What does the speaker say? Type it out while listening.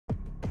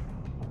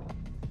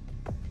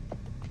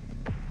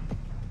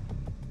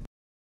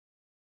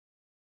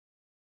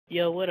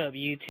Yo, what up,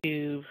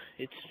 YouTube?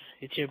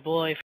 It's your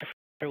boy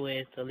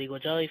with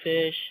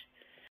Elegaljellyfish.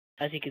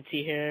 As you can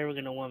see here, we're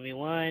gonna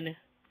 1v1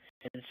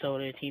 and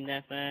solo team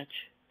deathmatch.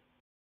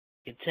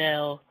 You can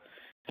tell,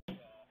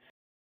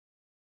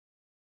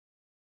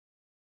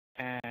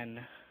 and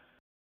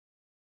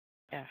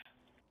yeah.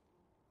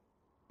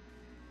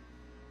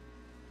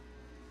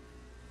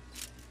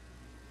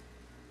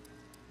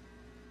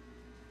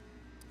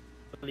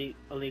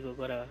 Illegal,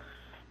 go to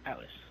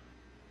Atlas.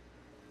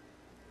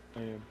 I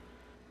am.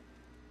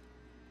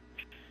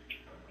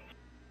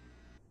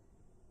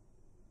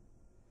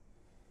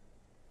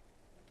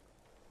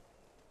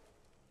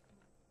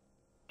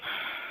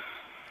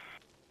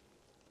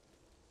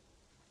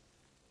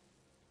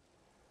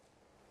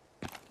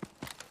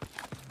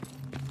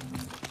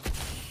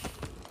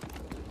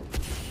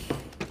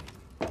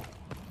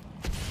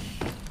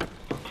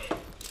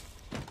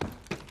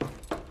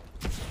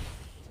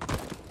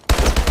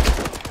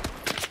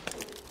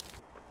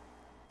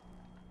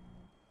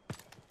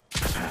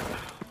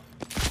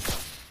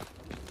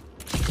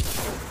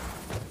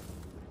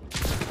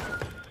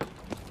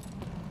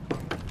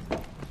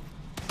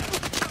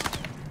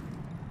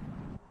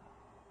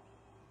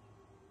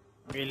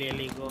 Really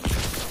illegal.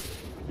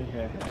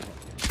 Yeah.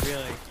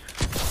 Really.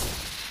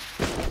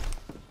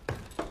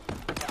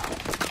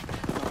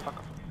 No, fuck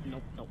off.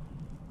 Nope, nope.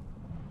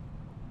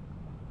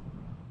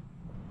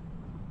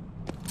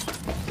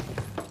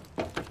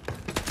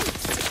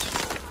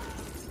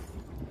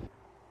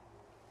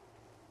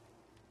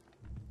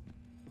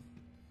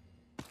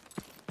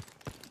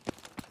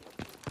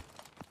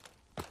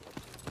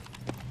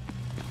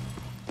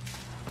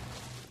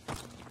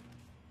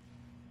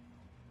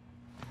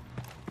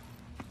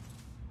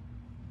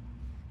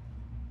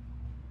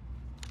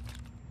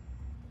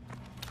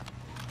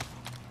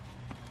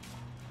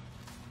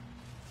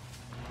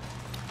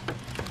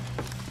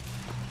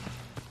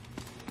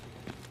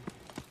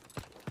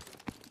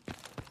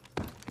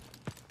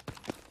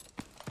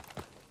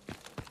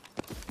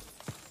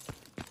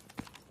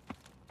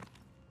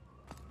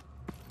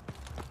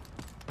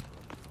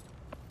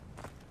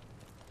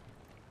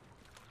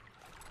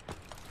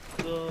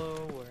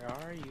 So, where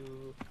are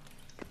you?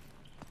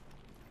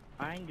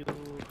 Find you.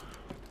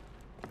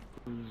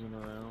 Cruising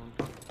around.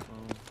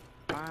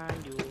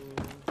 Find you.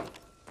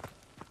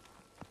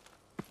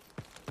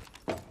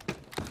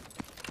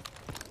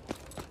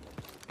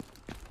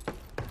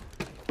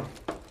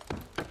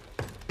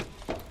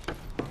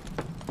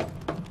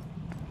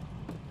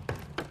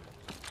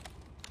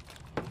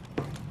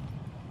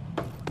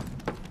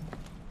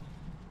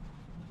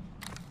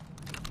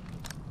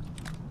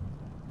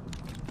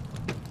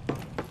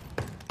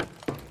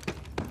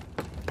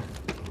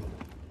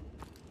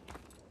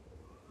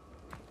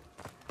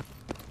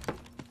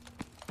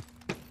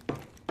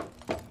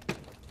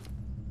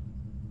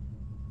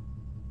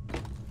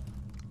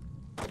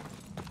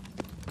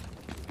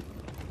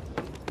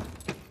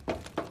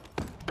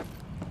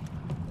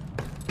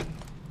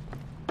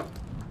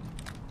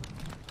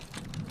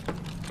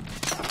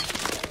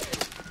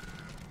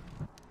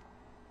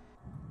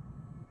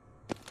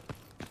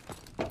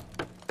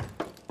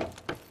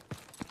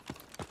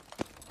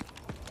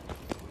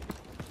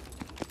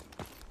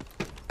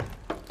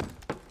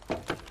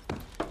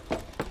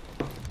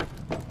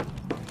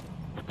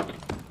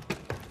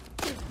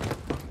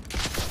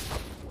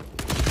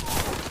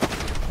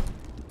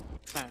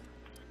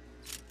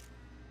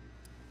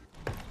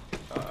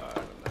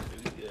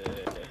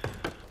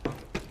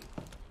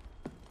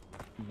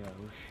 No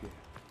shit.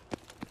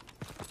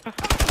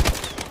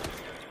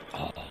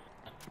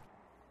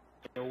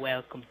 You're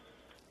welcome.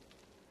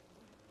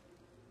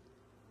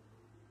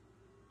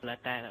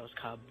 Like that was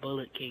called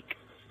bullet cake.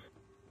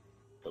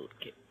 Bullet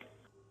cake.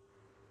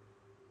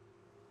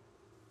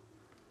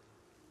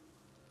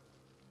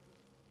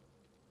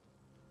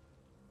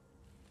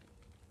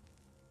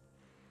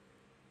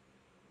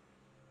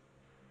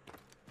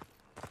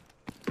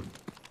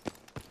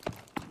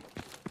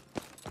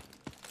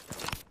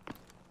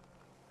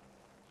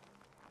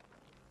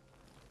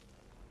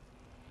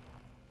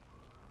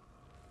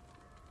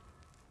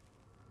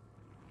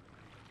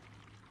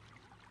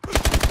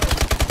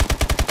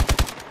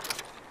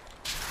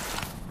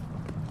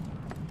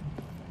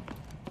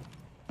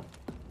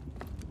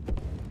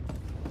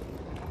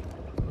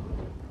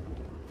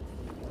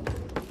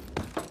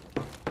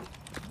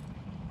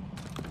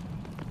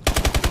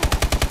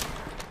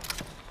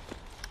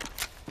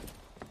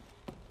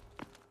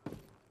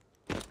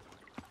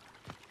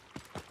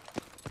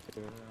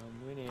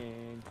 I'm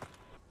winning.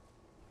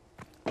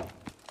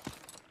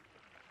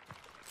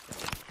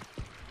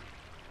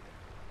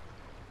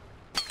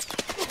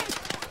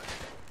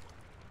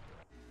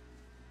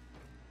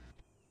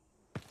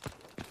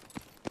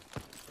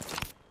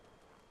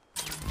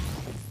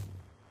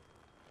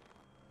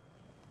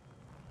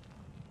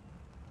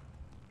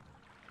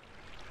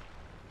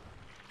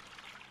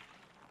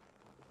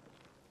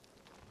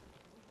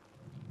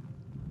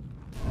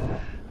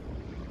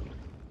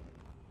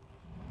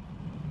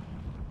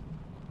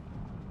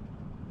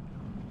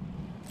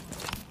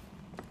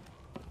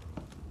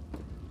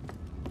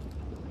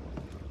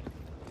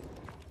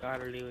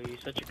 God, Leo, you're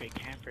such a great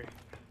camper.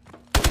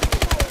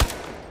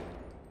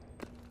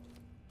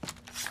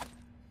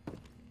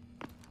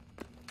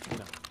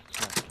 No, it's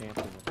not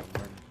camping if I'm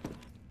running.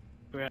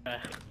 Bruh.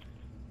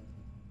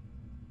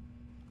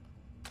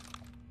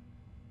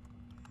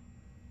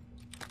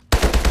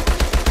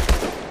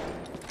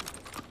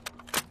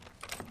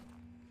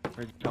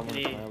 Where'd you come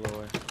Hey. from, my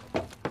lord?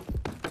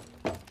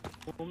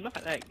 Well, I'm not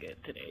that good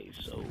today,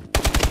 so...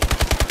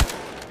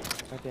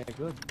 Not that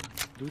good.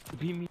 Dude,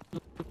 beat me.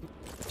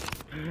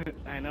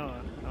 I know,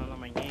 I don't know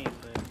my game,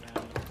 but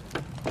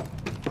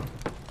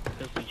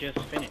because we just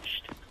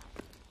finished.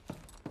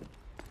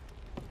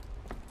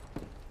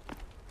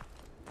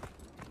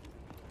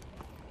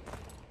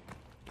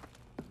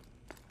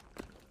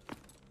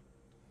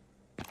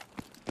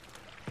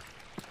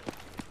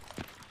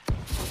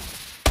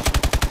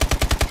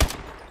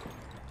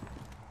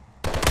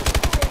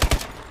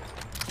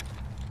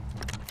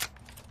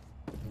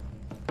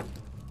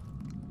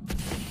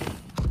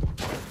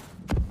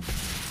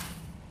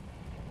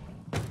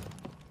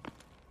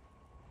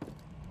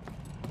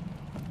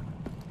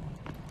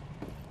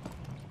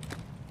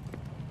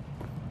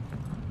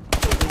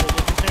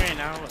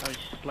 Now I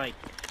just like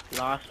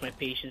lost my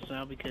patience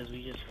now because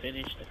we just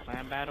finished the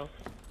clan battle.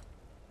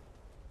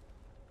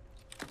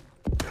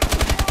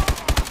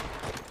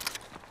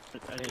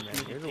 Hey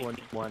man, you're the one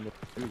who wanted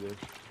to do this.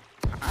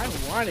 I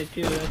wanted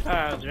to, I thought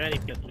I was ready,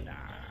 but nah.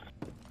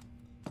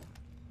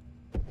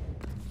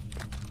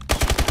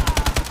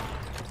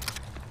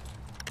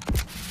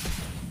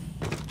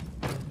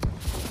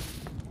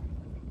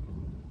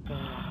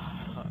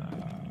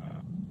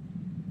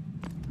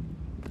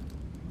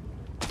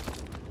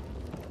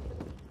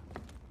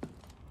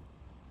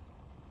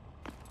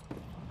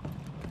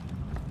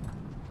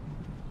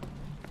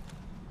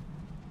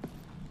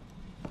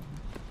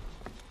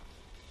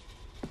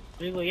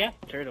 Well, yeah,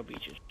 Turtle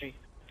Beach is free.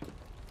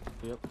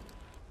 Yep.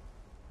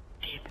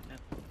 Damn it,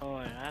 oh,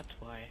 that's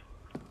why.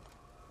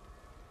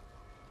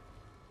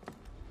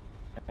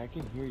 I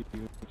can hear you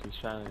with your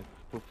silent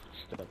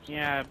footsteps.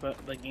 Yeah,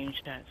 but the game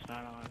chat's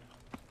not on.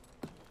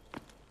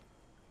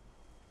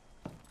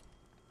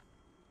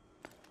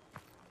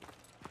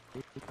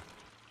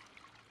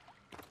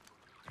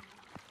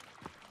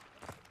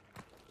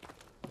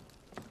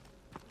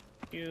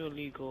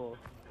 Illegal.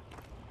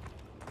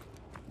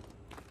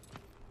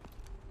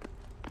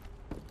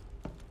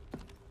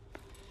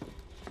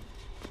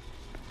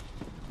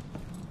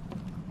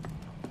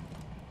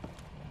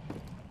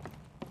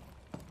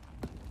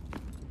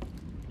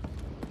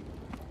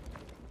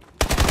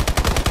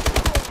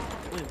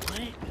 Wait,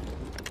 what?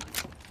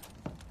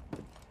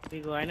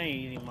 Legal, I know you're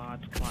using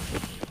mods, come on.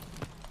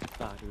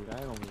 Nah, dude,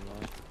 I only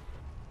want.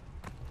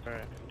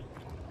 Alright.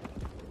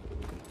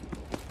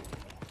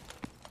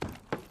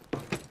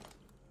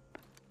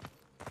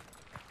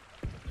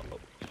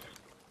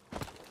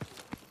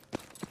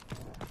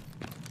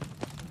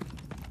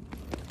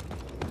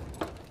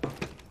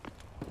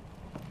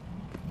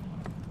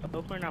 I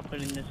hope we're not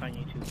putting this on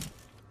YouTube.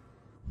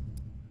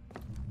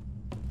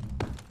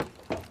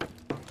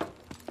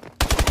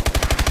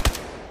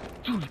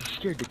 Dude, you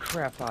scared the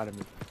crap out of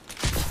me.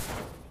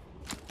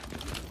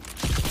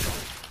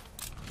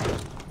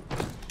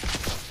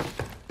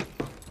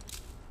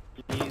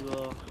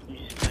 Legal, I'm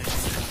just playing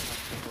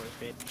for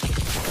it.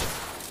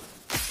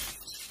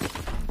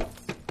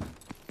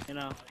 You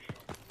know,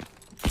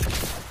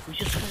 we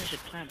just finished a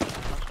plan, but I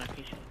lost my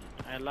patience.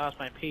 I lost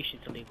my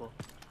patience, Illegal.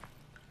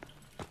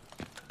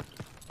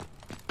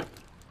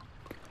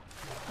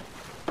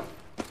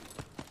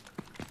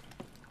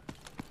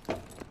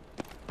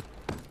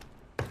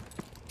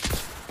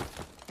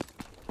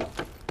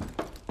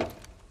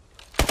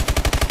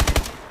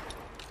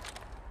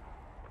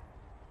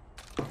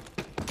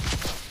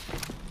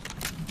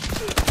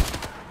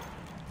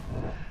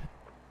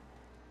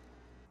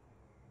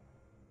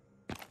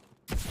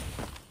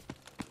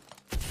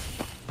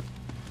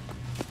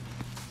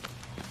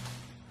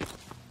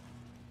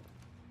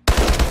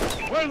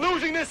 We're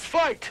losing this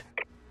fight!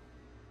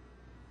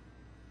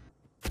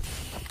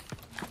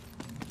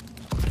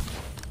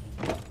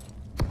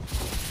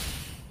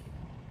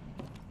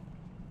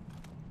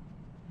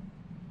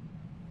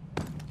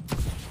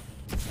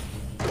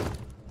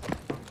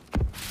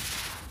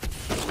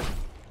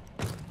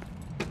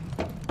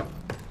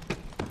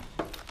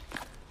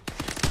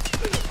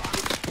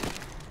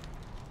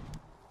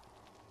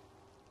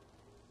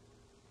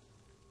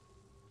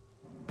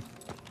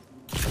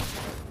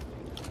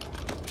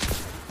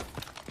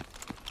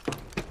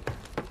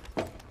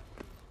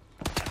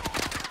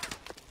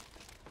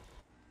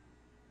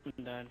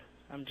 I'm done.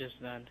 I'm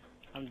just done.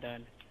 I'm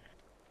done.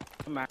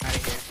 I'm out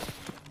of here.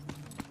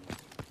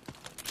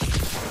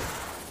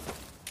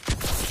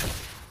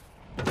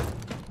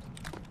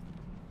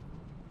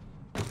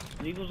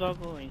 Legal's all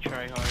going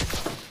try hard.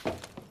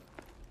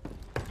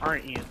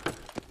 Aren't you?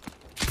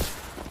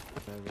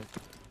 Maybe.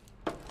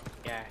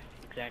 Yeah,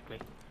 exactly.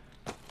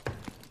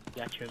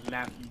 Got your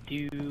Mountain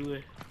Dew.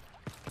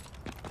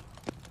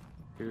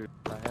 Dude,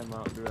 if I had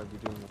Mountain Dew, I'd be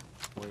doing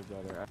way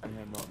better. I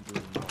had Mountain Dew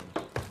in Mars.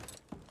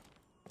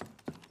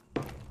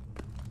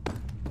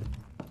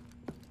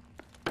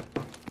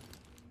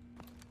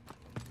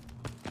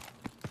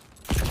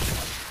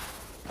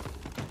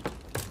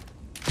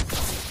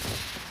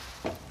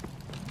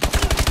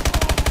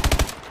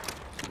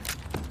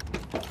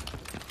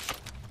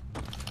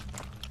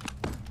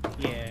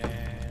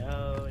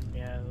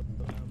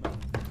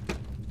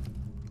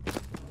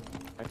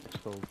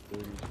 hostile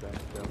 30s back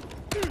up.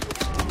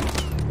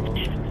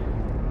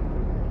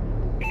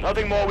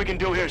 Nothing more we can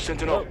do here,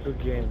 Sentinel.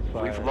 Good game,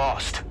 fire. We've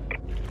lost.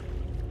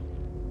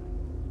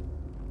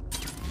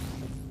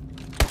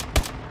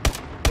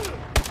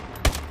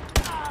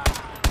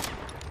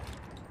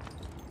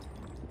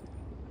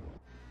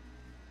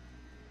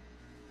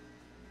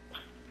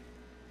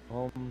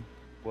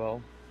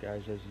 Well,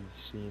 guys, as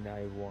you've seen,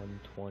 I won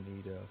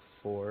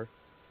 20-4.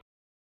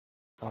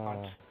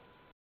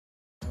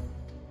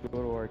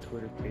 Go to our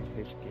Twitter page,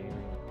 HitZ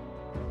Gaming.